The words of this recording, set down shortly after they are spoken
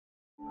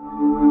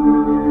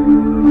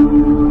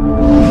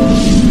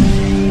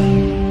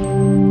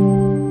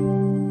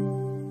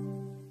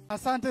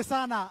Asante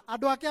sana.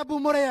 Adwake abu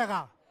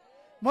Murega.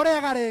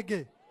 Murega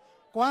rege.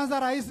 Kwanza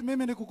rais,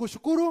 mimi ni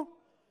kukushukuru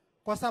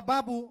kwa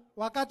sababu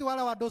wakati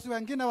wale wadosi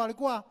wengine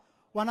walikuwa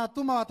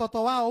wanatuma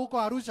watoto wao huko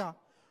Arusha,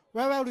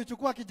 wewe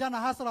ulichukua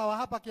kijana hasla wa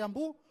hapa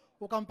Kiambu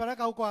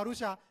ukampeleka huko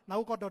Arusha na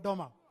huko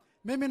Dodoma.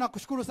 Mimi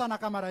nakushukuru sana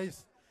kama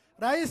rais.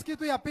 Rais,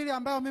 kitu ya pili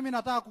ambayo mimi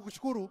nataka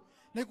kukushukuru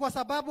ni kwa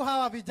sababu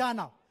hawa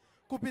vijana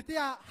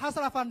kupitia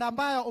hasla fund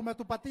ambayo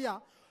umetupatia,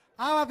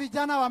 hawa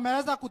vijana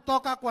wameweza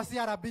kutoka kwa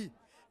CRB.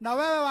 Na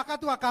wewe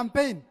wakati wa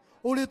campaign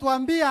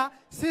ulituambia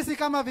sisi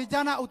kama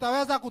vijana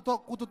utaweza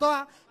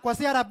kututoa kwa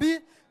CRB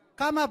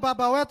kama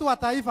baba wetu wa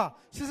taifa.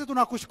 Sisi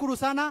tunakushukuru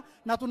sana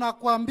na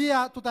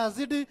tunakuambia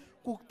tutazidi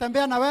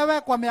kutembea na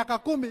wewe kwa miaka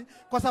 10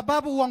 kwa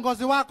sababu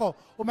uongozi wako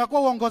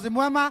umekuwa uongozi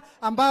mwema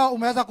ambao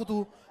umeweza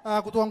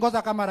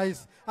kutuongoza kama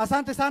rais.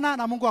 Asante sana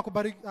na Mungu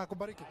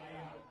akubariki.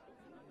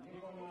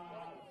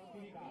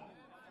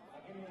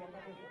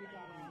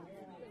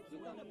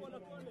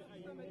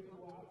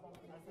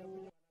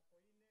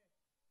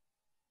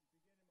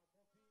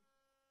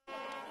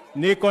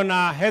 Niko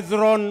na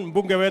Hezron,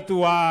 mbunge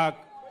wetu wa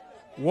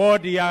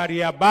ward ya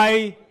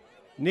Riabai.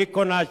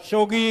 Niko na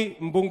Shogi,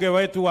 mbunge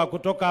wetu wa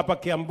kutoka hapa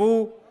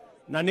Kiambu,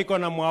 na niko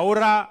na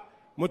Mwaura,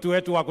 mtu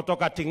wetu wa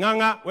kutoka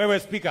Ting'ang'a. Wewe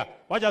speaker,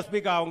 wacha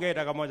speaker aongee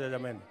dakika moja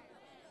jameni.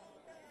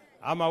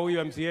 Ama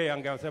huyu MCA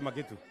angesema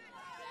kitu.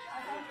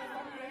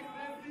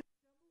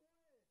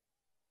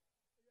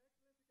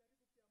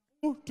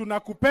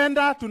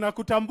 Tunakupenda,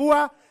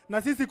 tunakutambua,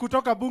 na sisi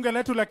kutoka bunge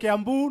letu la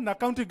Kiambu na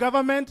county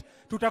government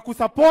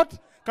tutakusupport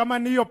kama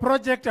ni hiyo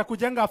project ya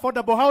kujenga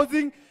affordable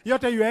housing,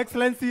 yote Your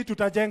Excellency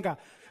tutajenga.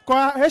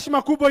 Kwa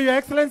heshima kubwa Your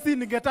Excellency,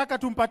 ningetaka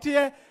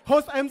tumpatie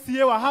host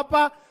MCA wa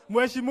hapa,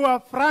 Mheshimiwa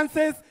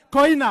Francis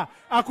Koina,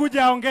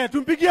 akuja aongee.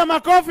 Tumpigie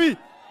makofi.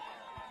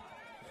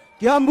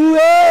 Kiambu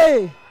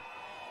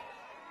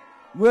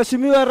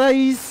Mheshimiwa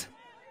Rais,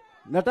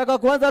 nataka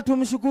kwanza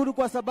tumshukuru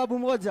kwa sababu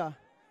moja.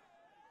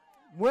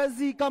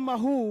 Mwezi kama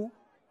huu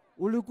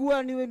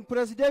ulikuwa ni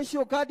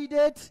presidential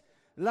candidate,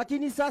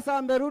 lakini sasa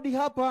amerudi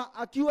hapa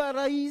akiwa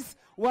rais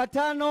wa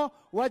 5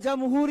 wa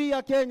Jamhuri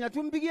ya Kenya.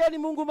 Tumpigieni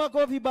Mungu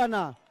makofi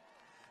bana.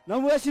 Na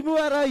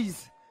Mheshimiwa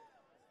Rais,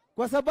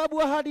 kwa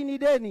sababu ahadi ni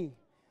deni,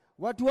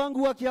 watu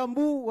wangu wa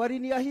Kiambu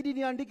waliniahidi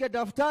niandike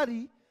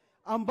daftari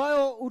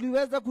ambayo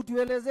uliweza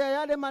kutuelezea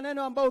yale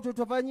maneno ambayo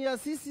tutafanyia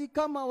sisi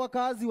kama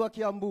wakazi wa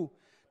Kiambu,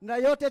 na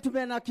yote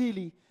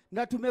tumenakili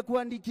na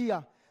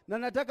tumekuandikia, na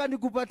nataka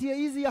nikupatie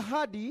hizi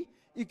ahadi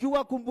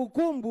ikiwa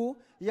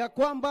kumbukumbu ya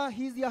kwamba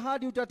hizi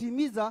ahadi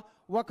utatimiza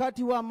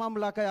wakati wa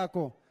mamlaka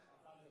yako.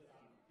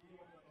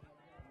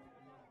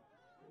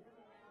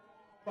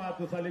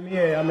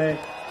 Tusalimie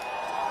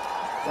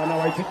wana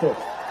Waititu.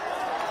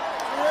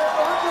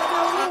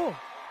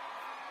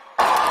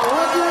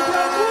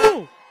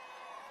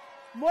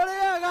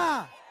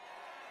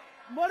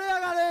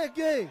 Muriaga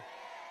rege.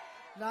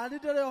 Na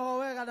nitole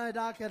howega na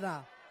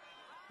ndakena.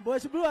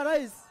 Mheshimiwa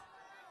Rais,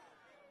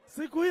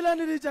 siku ile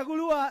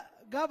nilichaguliwa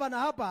gavana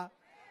hapa,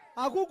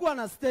 hakukuwa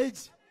na stage.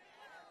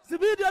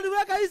 Sibidi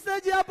aliweka hii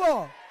stage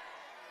hapo.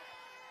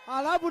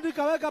 Alafu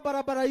nikaweka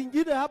barabara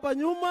ingine hapa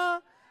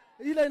nyuma,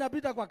 ile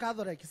inapita kwa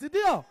Catholic. Si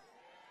ndio?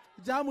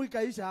 Jamu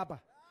ikaisha hapa.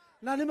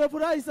 Na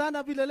nimefurahi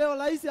sana vile leo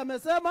rais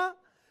amesema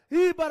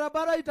hii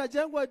barabara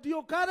itajengwa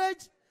ndio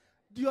carriage,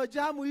 ndio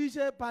jamu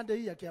ishe pande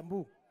hii ya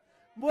Kiambu.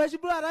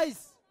 Mheshimiwa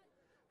Rais,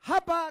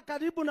 hapa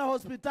karibu na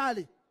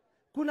hospitali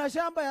kuna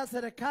shamba ya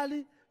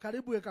serikali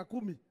karibu eka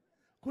 10.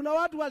 Kuna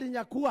watu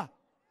walinyakua.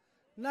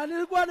 Na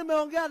nilikuwa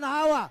nimeongea na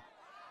hawa.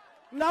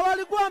 Na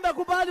walikuwa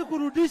wamekubali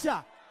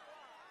kurudisha.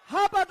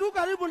 Hapa tu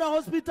karibu na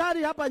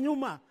hospitali hapa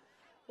nyuma.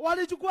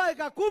 Walichukua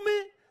eka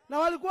 10 na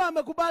walikuwa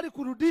wamekubali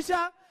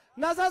kurudisha,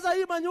 na sasa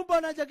hii manyumba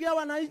wanajengea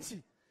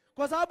wananchi.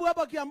 Kwa sababu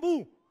hapa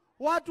Kiambu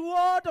watu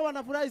wote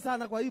wanafurahi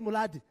sana kwa hii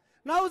mradi.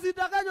 Na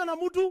usitakanywa na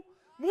mtu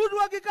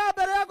akikaa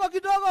mbele yako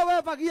kidogo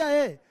wewe fagia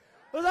yeye.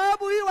 Kwa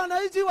sababu hii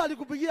wananchi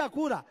walikupigia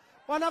kura.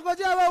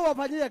 Wanangojea wewe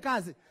wafanyie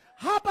kazi.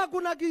 Hapa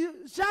kuna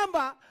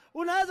shamba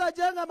unaweza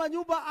jenga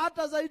manyumba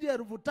hata zaidi ya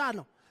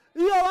 5,000.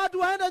 Hiyo watu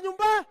waende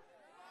nyumba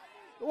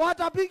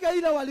watapiga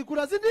ile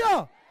walikula, si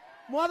ndio?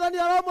 Mwathani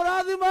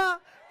aromuradhima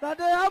na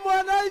de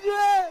hamwe na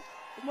ijue.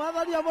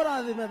 Mwathani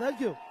aromuradhima.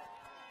 Thank you.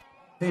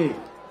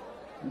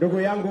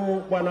 Ndugu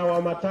yangu bwana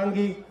wa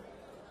Matangi,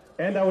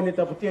 enda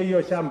unitafutie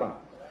hiyo shamba.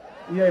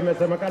 Hiyo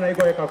imesemekana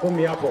iko eka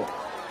 10 hapo.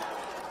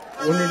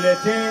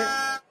 Uniletee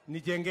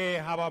nijengee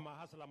hawa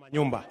mahasla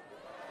manyumba.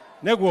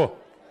 Neguo,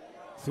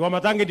 si wa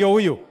Matangi ndio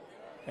huyu.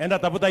 Enda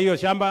tafuta hiyo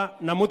shamba,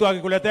 na mtu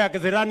akikuletea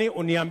kizirani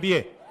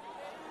uniambie.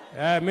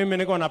 Mimi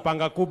niko na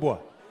panga kubwa.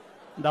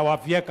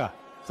 Ndawafyeka.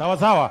 Sawa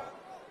sawa?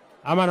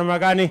 Ama namna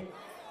gani?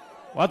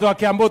 Watu wa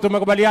Kiambu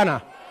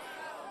tumekubaliana.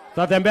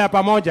 Tutatembea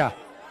pamoja.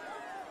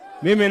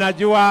 Mimi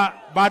najua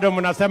bado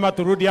mnasema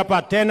turudi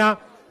hapa tena,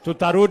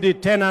 tutarudi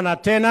tena na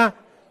tena.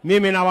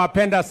 Mimi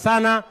nawapenda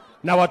sana,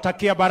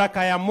 nawatakia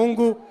baraka ya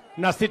Mungu,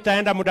 na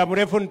sitaenda muda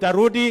mrefu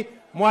nitarudi.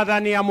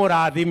 Mwathani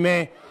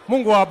amurathime.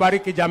 Mungu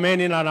awabariki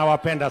jameni, na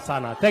nawapenda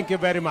sana. Thank you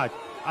very much.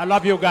 I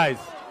love you guys.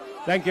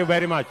 Thank you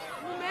very much.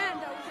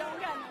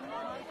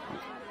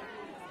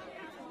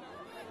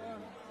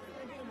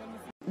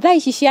 Thaa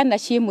ici ciana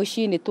ciĩ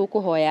mũciĩ nĩ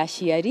tũkũhoya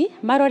aciari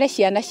marore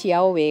ciana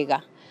ciao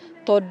wega,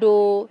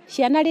 tondu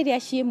ciana rĩrĩa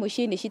ciĩ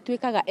mũciĩ nĩ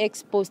cituĩkaga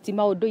exposed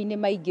maũndũ-inĩ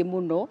maingĩ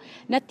mũno,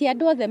 na ti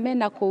andũ othe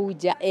mena kũu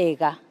nja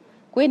ega.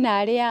 Kwĩna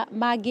arĩa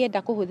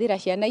mangĩenda kũhũthĩra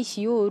ciana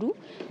ici ũru,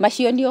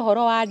 macionie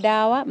ũhoro wa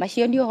ndawa,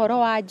 macionie ũhoro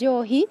wa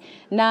njohi,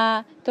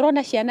 na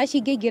tũrona ciana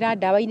cingĩingĩra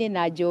ndawa-inĩ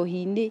na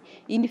njohi-inĩ,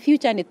 in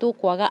future nĩ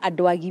tũkwaga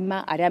andũ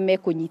agima arĩa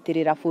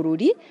mekũnyitĩrĩra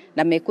bũrũri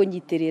na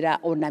mekũnyitĩrĩra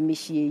ona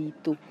mĩciĩ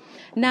itũ.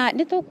 Na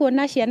nĩ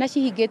tũkuona ciana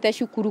cihingĩte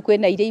cukuru,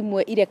 kwĩna iria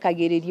imwe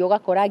irekagĩrĩrio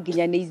ũgakora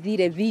nginya nĩ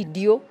ithire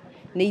video,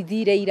 nĩ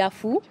ithire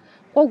irabu.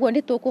 Koguo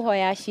nĩ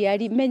tũkũhoya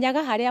aciari,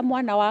 menyaga harĩa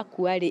mwana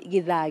waku arĩ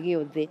gĩthaa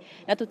gĩothe,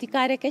 na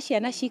tũtikareke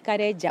ciana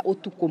cikare nja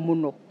ũtukũ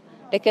mũno.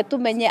 Reke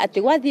tũmenye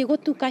atĩ gwathiĩ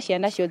gũtuka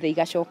ciana ciothe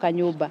igacoka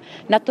nyũmba,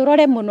 na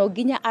tũrore mũno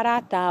nginya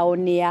arata ao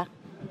nĩa,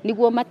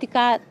 nĩguo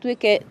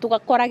matikatuĩke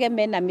tũgakorage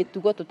mena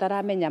mĩtugo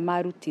tũtaramenya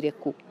marutire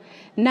kũ.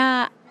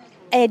 Na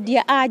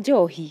endia a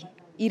njohi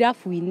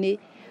irabu-inĩ,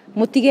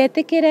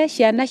 mũtigetĩkĩre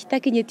ciana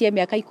citakinyĩtie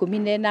mĩaka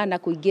 18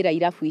 kũingĩra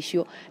irabu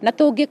icio, na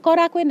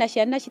tũngĩkora kwĩna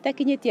ciana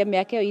citakinyĩtie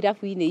mĩaka ĩyo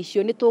irabu-inĩ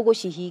icio nĩ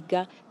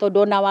tũgũcihinga, tondũ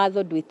ona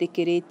watho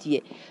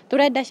ndwĩtĩkĩrĩtie.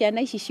 Tũrenda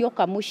ciana ici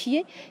cioka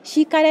mũciĩ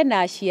cikare na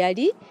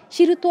aciari,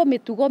 cirutwo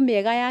mĩtugo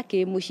mĩega ya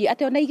kĩmũciĩ,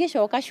 atĩ ona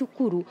igĩcoka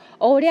cukuru,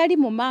 o ũrĩa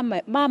arimũ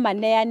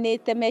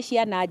mamaneanĩte me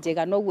ciana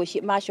njega noguo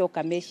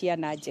macoka me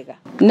ciana njega.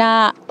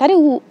 Na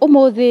tarĩu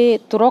ũmũthĩ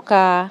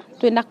tũroka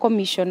twĩna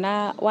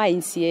commissioner wa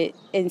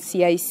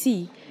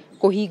NCIC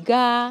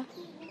kuhinga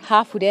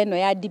hafura ĩno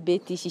ya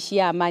debate ici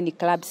cia Amani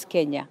Clubs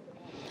Kenya.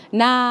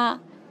 Na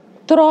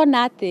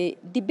tũrona atĩ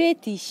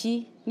debate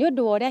ici nĩ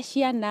ũndũ wa ũrĩa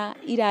ciana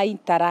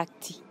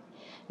interact,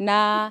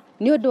 na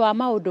nĩ ũndũ wa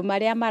maũndũ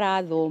marĩa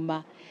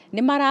marathoma,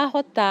 nĩ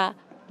marahota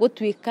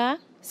gũtuĩka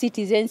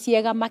citizens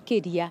ega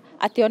makĩria,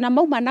 atĩ ona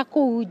mauma na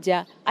kũu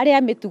nja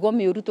arĩa mĩtugo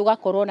mĩũru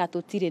tũgakorwo na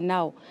tũtirĩ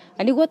nao.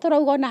 Na nĩguo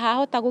tũrauga ona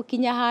hahota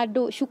gũkinya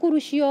handũ cukuru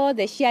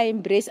ciothe cia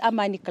Embrace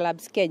Amani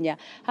Clubs Kenya,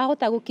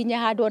 hahota gũkinya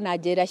handũ ona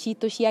njĩra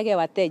citũ ciage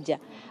wateja,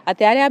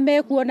 atĩ arĩa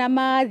mekuona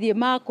mathiĩ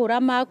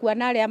makũra makua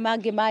na arĩa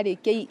mangĩ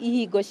marĩkia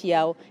ihingo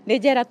ciao, nĩ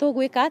njĩra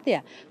tũgwĩka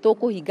atĩa?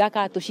 Tũkũhinga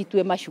kana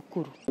tũcitue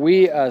macukuru.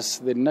 We as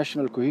the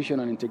National Cohesion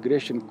and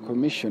Integration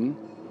Commission,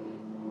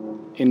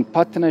 in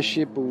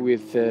partnership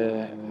with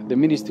the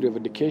Ministry of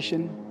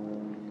Education,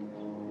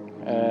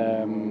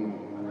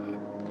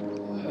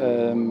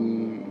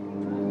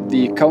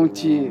 the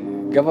county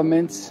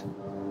governments,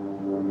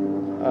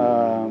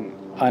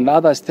 and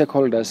other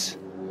stakeholders,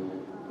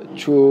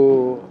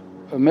 to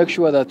make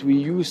sure that we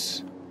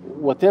use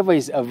whatever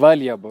is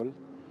available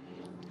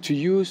to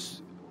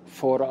use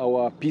for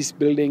our peace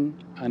building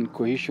and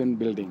cohesion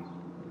building.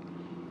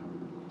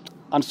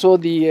 And so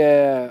the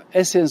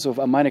essence of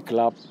Amani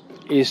Club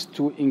is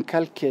to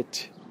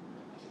inculcate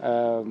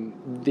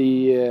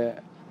the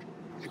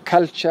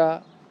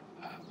culture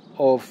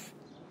of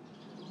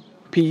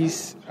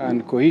peace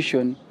and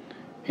cohesion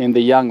in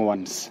the young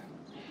ones,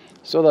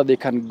 so that they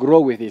can grow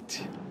with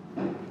it.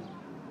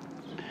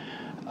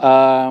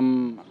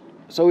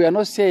 So we are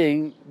not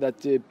saying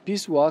that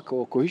peace work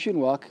or cohesion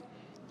work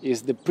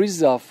is the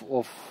preserve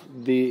of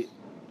the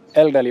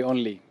elderly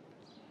only.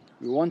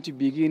 We want to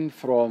begin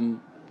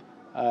from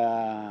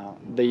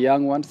the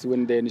young ones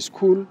when they're in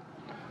school,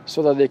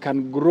 so that they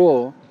can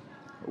grow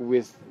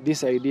with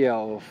this idea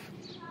of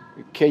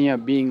Kenya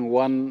being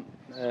one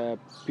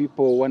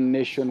people, one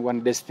nation, one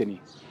destiny,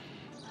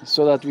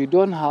 so that we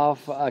don't have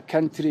a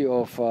country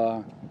of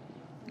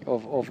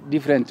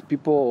different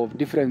people, of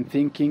different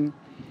thinking.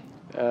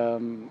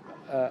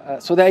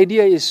 So the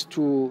idea is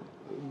to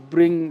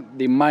bring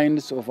the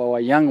minds of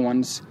our young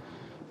ones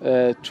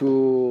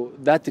to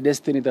that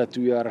destiny that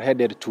we are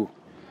headed to.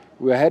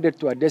 We are headed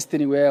to a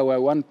destiny where we're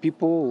one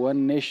people,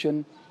 one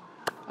nation,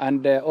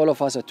 and all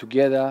of us are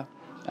together,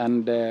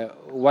 and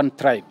one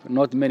tribe,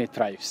 not many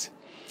tribes.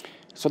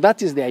 So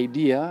that is the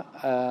idea,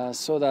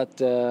 so that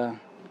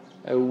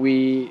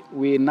we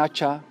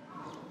nurture,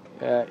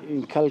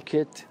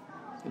 inculcate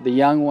the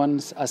young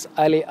ones as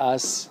early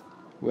as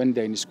when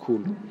they're in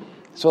school,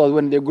 so that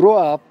when they grow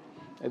up,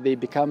 they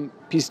become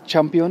peace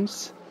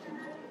champions,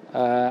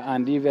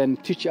 and even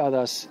teach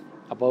others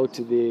about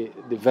the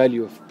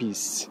value of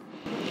peace.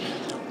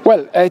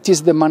 Well, it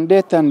is the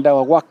mandate and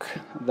our work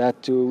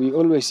that we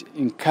always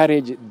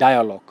encourage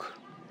dialogue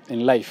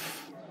in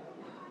life.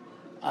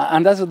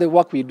 And that's the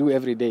work we do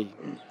every day.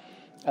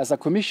 As a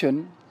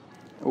commission,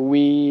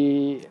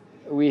 we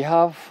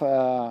have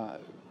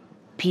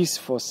peace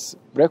for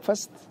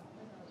breakfast,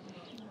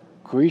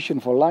 cohesion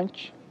for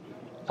lunch,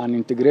 and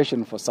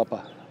integration for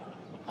supper.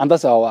 And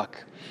that's our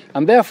work.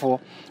 And therefore,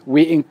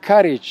 we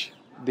encourage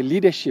the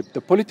leadership, the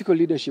political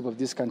leadership of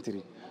this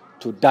country,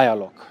 to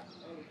dialogue.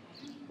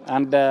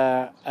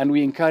 And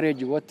we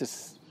encourage what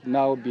has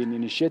now been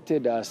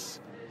initiated as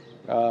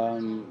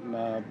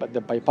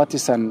the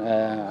bipartisan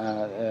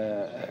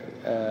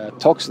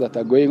talks that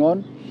are going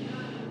on,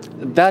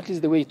 that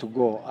is the way to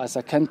go as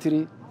a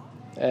country.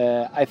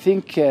 I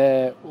think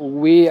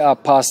we are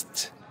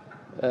past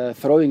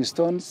throwing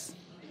stones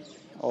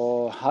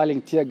or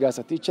hurling tear gas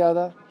at each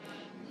other.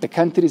 The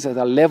country is at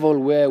a level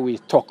where we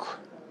talk.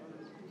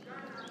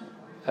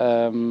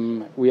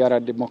 We are a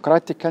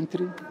democratic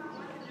country.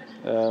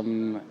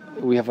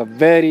 We have a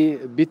very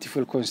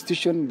beautiful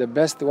constitution, the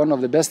best, one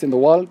of the best in the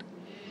world.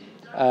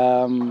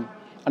 And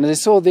as I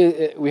saw,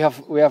 we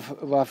have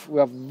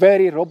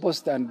very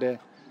robust and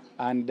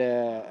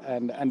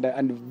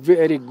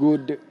very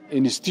good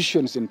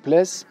institutions in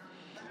place.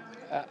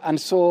 And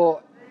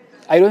so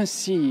I don't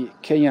see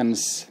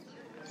Kenyans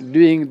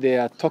doing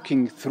their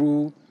talking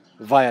through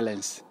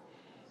violence.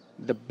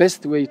 The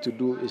best way to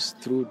do is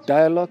through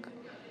dialogue,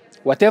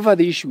 whatever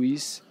the issue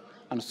is.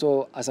 And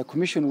so as a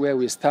commission, where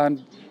we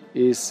stand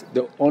is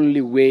the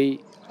only way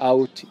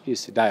out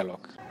is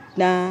dialogue.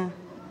 Na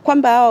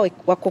kwamba hao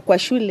wako kwa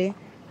shule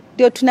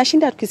ndio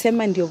tunashinda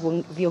tukisema ndio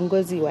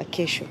viongozi wa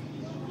kesho.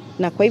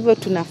 Na kwa hivyo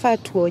tunafaa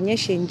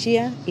tuonyeshe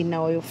njia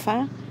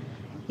inayofaa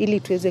ili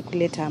tuweze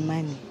kuleta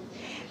amani.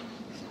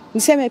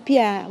 Niseme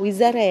pia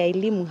Wizara ya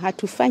Elimu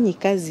hatufanyi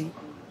kazi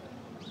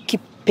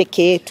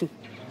peke yetu.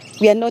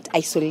 We are not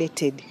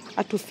isolated.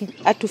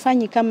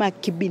 Hatufanyi kama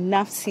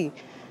kibinafsi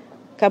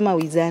kama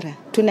wizara.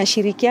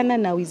 Tunashirikiana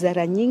na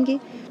wizara nyingi,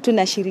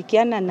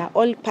 tunashirikiana na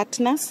all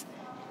partners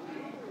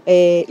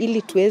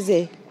ili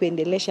tuweze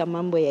kuendelesha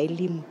mambo ya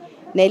elimu.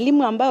 Na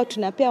elimu ambayo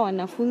tunapea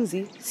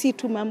wanafunzi si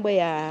tu mambo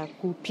ya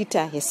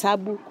kupita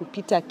hesabu,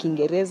 kupita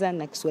Kiingereza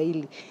na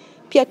Kiswahili.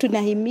 Pia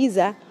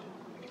tunahimiza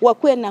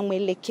wakuwe na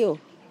mwelekeo.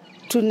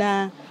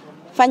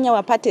 Tunafanya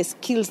wapate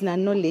skills na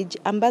knowledge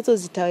ambazo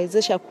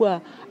zitawezesha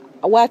kuwa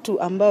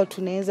watu ambao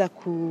tunaweza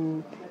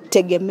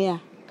kutegemea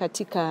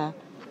katika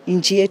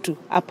nchi yetu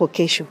hapo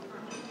kesho.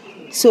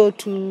 So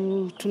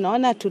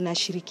tunaona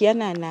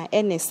tunashirikiana na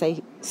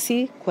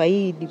NSIC kwa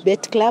hii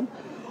debate club.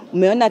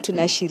 Umeona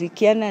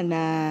tunashirikiana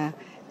na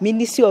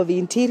Ministry of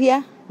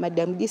Interior,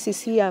 Madam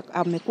DCC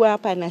amekuwa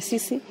hapa na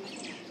sisi.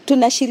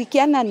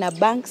 Tunashirikiana na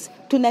banks,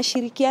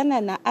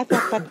 tunashirikiana na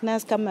other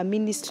partners kama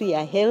Ministry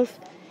ya Health,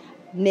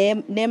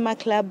 NEMA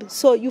Club.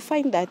 So you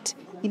find that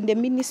in the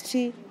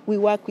ministry we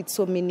work with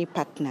so many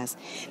partners.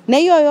 Na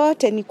hiyo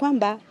yote ni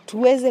kwamba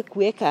tuweze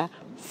kuweka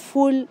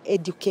full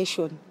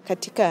education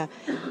katika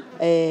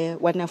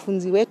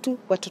wanafunzi wetu,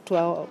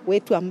 watoto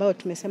wetu ambao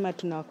tumesema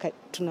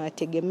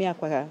tunawategemea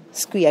kwa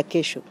siku ya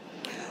kesho.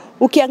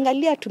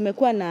 Ukiangalia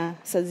tumekuwa na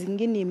saa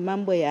zingine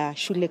mambo ya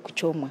shule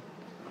kuchomwa.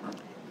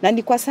 Na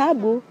ni kwa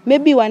sababu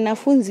maybe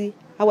wanafunzi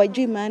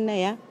hawajui maana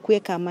ya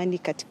kuweka amani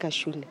katika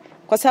shule.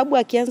 Kwa sababu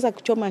akianza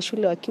kuchoma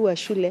shule wakiwa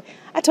shule,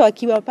 hata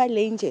wakiwa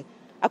pale nje,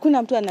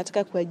 hakuna mtu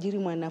anataka kuajiri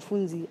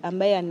mwanafunzi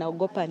ambaye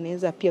anaogopa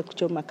anaweza pia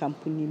kuchoma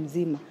kampuni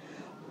mzima.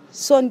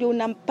 So ndio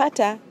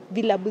unampata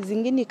vilabu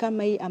zingine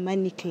kama hii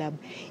Amani Club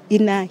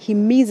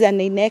inahimiza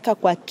na inaweka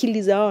kwa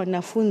akili za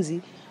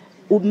wanafunzi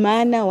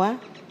maana wa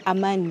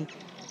amani.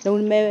 Na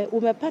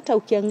umepata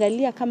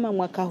ukiangalia kama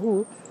mwaka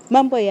huu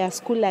mambo ya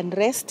school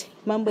unrest,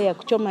 mambo ya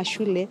kuchoma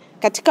shule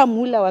katika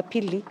muhula wa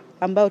pili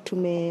ambao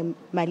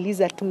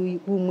tumemaliza tu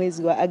huu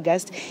mwezi wa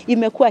August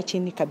imekuwa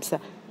chini kabisa.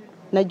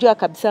 Najua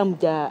kabisa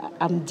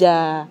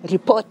amja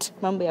report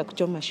mambo ya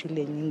kuchoma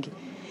shule nyingi.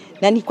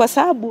 Na ni kwa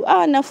sababu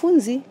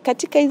wanafunzi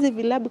katika hizi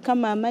vilabu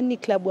kama Amani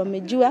Club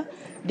wamejua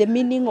the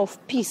meaning of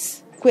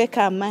peace,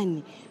 kuweka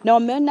amani. Na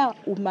wameona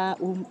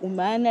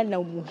umaana na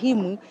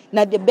umuhimu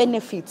na the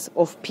benefits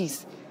of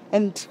peace.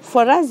 And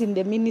for us in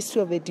the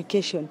Ministry of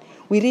Education,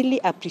 we really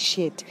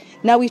appreciate.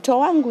 Na wito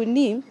wangu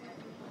ni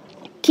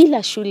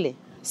kila shule,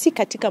 si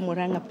katika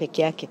Murang'a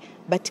peke yake,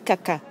 but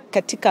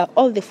katika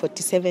all the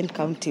 47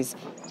 counties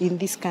in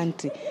this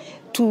country,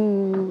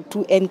 to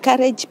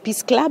encourage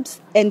peace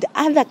clubs and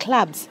other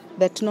clubs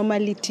that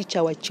normally teach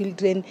our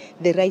children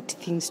the right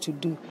things to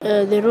do.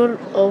 The role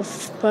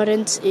of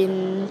parents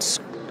in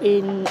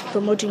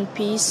promoting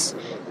peace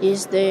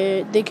is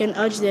they can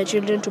urge their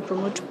children to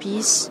promote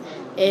peace,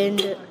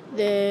 and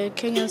the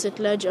Kenyans at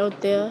large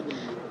out there,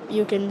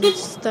 you can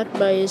start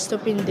by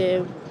stopping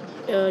the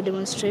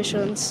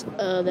demonstrations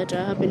that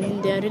are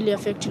happening. They are really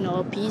affecting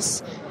our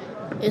peace,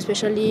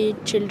 especially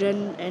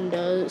children and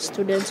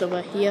students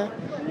over here,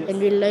 and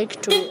we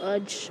like to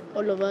urge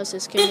all of us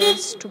as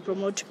Kenyans to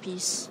promote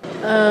peace.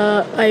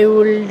 I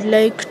will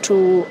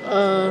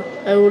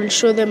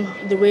show them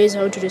the ways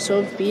how to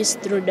resolve peace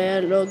through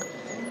dialogue,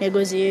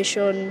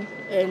 negotiation,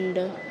 and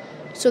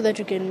so that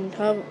we can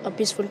have a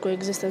peaceful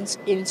coexistence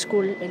in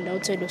school and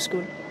outside of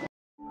school.